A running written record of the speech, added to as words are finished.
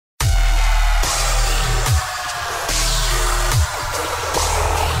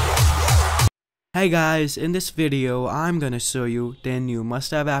Hey guys, in this video I'm gonna show you 10 new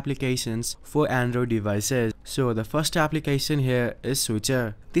must-have applications for Android devices. So the first application here is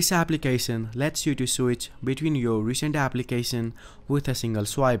Switchr. This application lets you to switch between your recent application with a single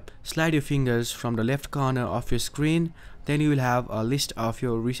swipe. Slide your fingers from the left corner of your screen, then you will have a list of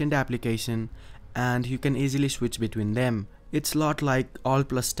your recent application and you can easily switch between them. It's a lot like Alt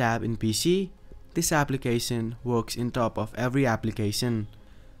plus Tab in PC. This application works in top of every application.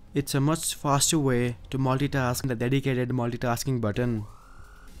 It's a much faster way to multitask than the dedicated multitasking button.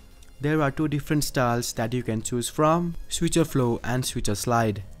 There are two different styles that you can choose from, Switchr Flow and Switchr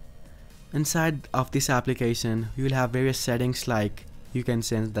Slide. Inside of this application, you will have various settings like you can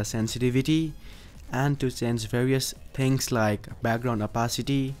sense the sensitivity and to sense various things like background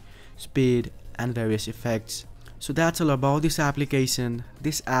opacity, speed and various effects. So that's all about this application.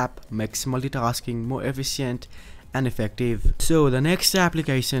 This app makes multitasking more efficient and effective. So the next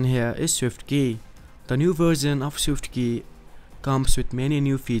application here is Swiftkey. The new version of Swiftkey comes with many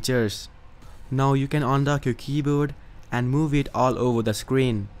new features. Now you can undock your keyboard and move it all over the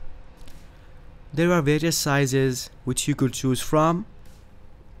screen. There are various sizes which you could choose from,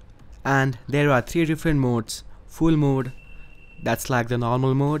 and there are three different modes: full mode, that's like the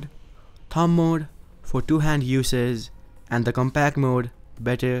normal mode, thumb mode for two-hand usage, and the compact mode,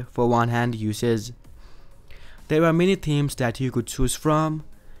 better for one-hand usage. There are many themes that you could choose from,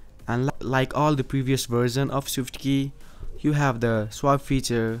 and like all the previous version of Swiftkey, you have the swap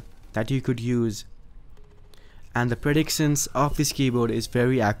feature that you could use, and the predictions of this keyboard is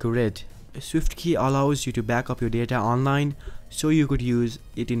very accurate. Swiftkey allows you to back up your data online, so you could use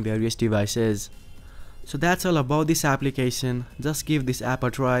it in various devices. So that's all about this application. Just give this app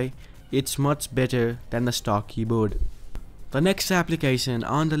a try. It's much better than the stock keyboard. The next application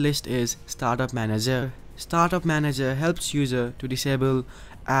on the list is Startup Manager. Startup Manager helps user to disable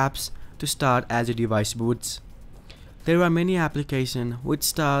apps to start as your device boots. There are many applications which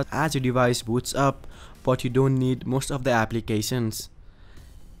start as your device boots up, but you don't need most of the applications.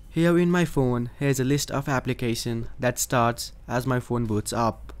 Here in my phone, here's a list of applications that starts as my phone boots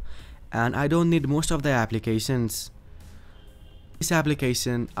up, and I don't need most of the applications. These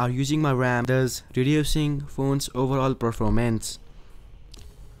applications are using my RAM, thus reducing phone's overall performance.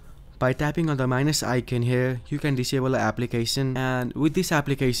 By tapping on the minus icon here, you can disable the application, and with this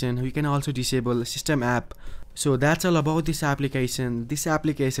application you can also disable system app. So that's all about this application. This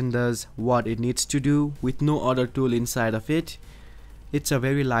application does what it needs to do with no other tool inside of it. It's a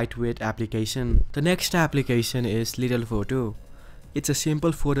very lightweight application. The next application is Little Photo. It's a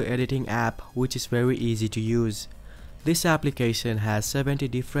simple photo editing app which is very easy to use. This application has 70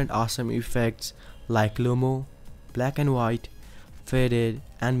 different awesome effects like slow-mo, black and white, faded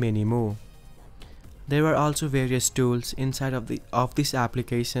and many more. There are also various tools inside of this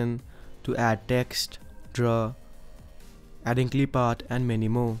application to add text, draw, adding clip art and many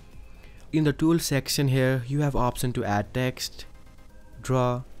more. In the tools section here you have option to add text,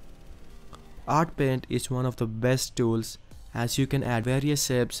 draw. Art Paint is one of the best tools as you can add various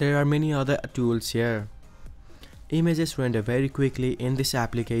shapes. There are many other tools here. Images render very quickly in this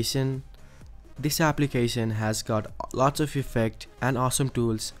application. This application has got lots of effects and awesome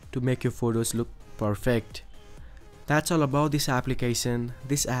tools to make your photos look perfect. That's all about this application.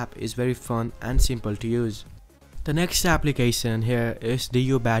 This app is very fun and simple to use. The next application here is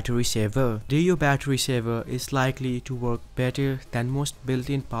DO Battery Saver. DO Battery Saver is likely to work better than most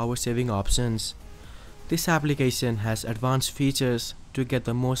built-in power saving options. This application has advanced features to get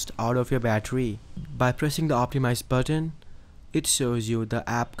the most out of your battery. By pressing the optimize button, it shows you the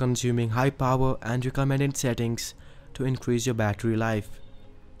app consuming high power and recommended settings to increase your battery life.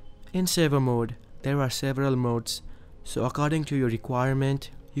 In saver mode, there are several modes, so according to your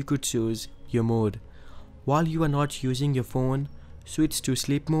requirement, you could choose your mode. While you are not using your phone, switch to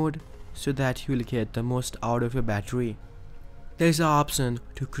sleep mode so that you will get the most out of your battery. There is an option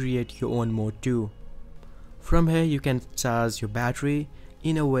to create your own mode too. From here you can charge your battery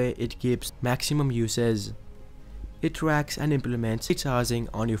in a way it gives maximum usage. It tracks and implements charging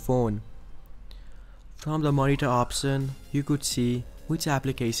on your phone. From the monitor option, you could see which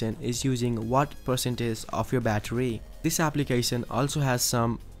application is using what percentage of your battery. This application also has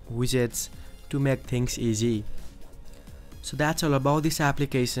some widgets to make things easy. So that's all about this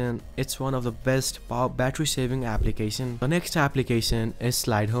application. It's one of the best battery saving application. The next application is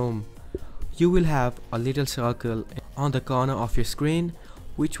Slide Home. You will have a little circle on the corner of your screen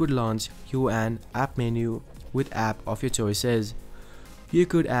which would launch you an app menu with app of your choices. You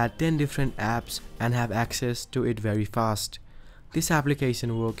could add 10 different apps and have access to it very fast. This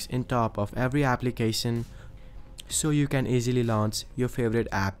application works in top of every application, so you can easily launch your favorite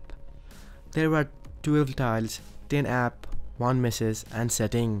app. There are 12 tiles, 10 app, 1 message and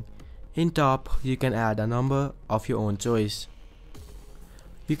setting. In top, you can add a number of your own choice.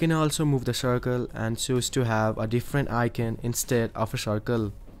 You can also move the circle and choose to have a different icon instead of a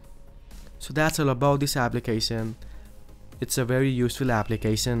circle. So that's all about this application. It's a very useful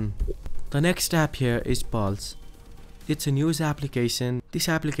application. The next app here is Pulse. It's a news application. This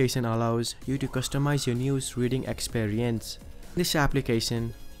application allows you to customize your news reading experience. In this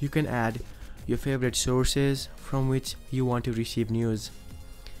application, you can add your favorite sources from which you want to receive news.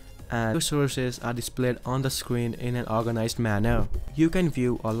 And those sources are displayed on the screen in an organized manner. You can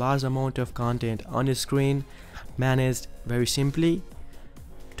view a large amount of content on your screen, managed very simply.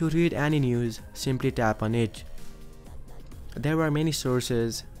 To read any news, simply tap on it. There are many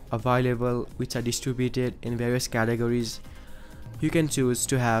sources available which are distributed in various categories. You can choose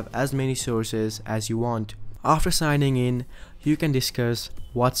to have as many sources as you want. After signing in, you can discuss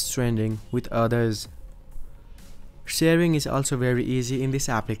what's trending with others. Sharing is also very easy in this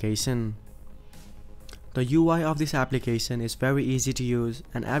application. The UI of this application is very easy to use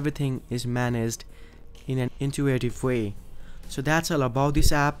and everything is managed in an intuitive way. So that's all about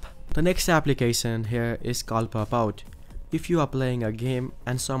this app. The next application here is called Popout. If you are playing a game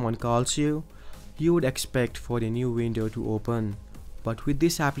and someone calls you, you would expect for the new window to open. But with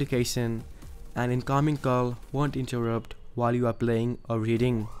this application, an incoming call won't interrupt while you are playing or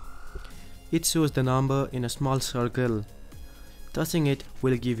reading. It shows the number in a small circle. Touching it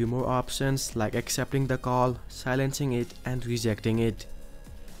will give you more options like accepting the call, silencing it and rejecting it.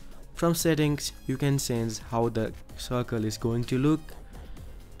 From settings, you can change how the circle is going to look,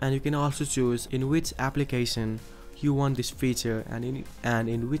 and you can also choose in which application you want this feature and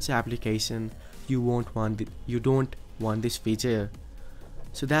in which application you don't want this feature.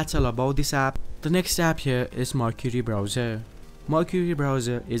 So that's all about this app. The next app here is Mercury Browser. Mercury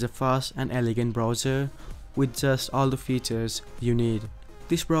Browser is a fast and elegant browser with just all the features you need.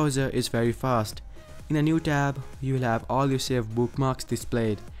 This browser is very fast. In a new tab, you will have all your saved bookmarks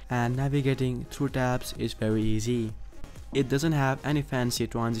displayed, and navigating through tabs is very easy. It doesn't have any fancy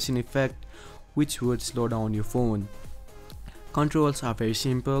transition effect which would slow down your phone. Controls are very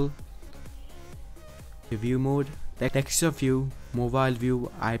simple. The view mode, the desktop view, mobile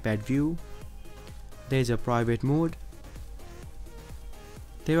view, iPad view. There is a private mode.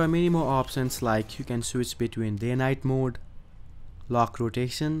 There are many more options like you can switch between day-night mode, lock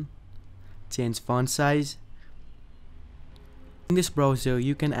rotation, change font size. In this browser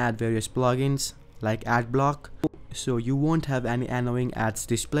you can add various plugins like ad block, so you won't have any annoying ads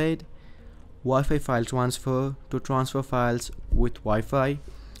displayed, Wi-Fi file transfer to transfer files with Wi-Fi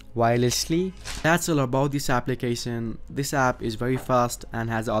wirelessly. That's all about this application. This app is very fast and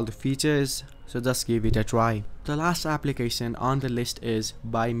has all the features, so just give it a try. The last application on the list is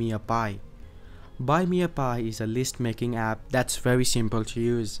Buy Me a Pie. Buy Me a Pie is a list making app that's very simple to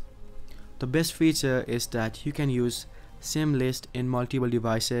use. The best feature is that you can use same list in multiple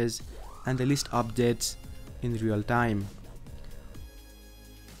devices and the list updates in real time.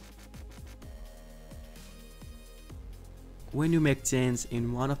 When you make change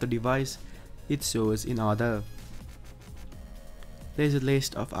in one of the device, it shows in other. There is a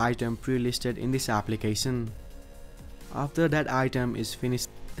list of items pre-listed in this application. After that item is finished,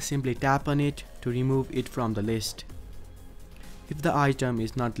 simply tap on it to remove it from the list. If the item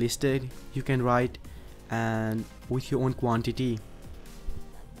is not listed, you can write and with your own quantity.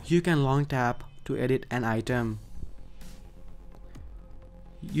 You can long tap to edit an item.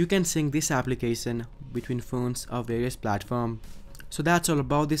 You can sync this application between phones of various platforms. So that's all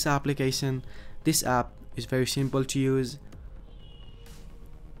about this application. This app is very simple to use.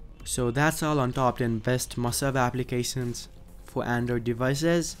 So that's all on top 10 best must-have applications for Android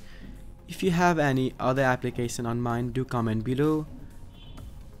devices. If you have any other application on mind, do comment below.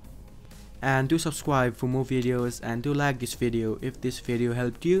 And do subscribe for more videos, and do like this video if this video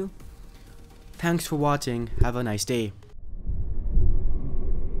helped you. Thanks for watching. Have a nice day.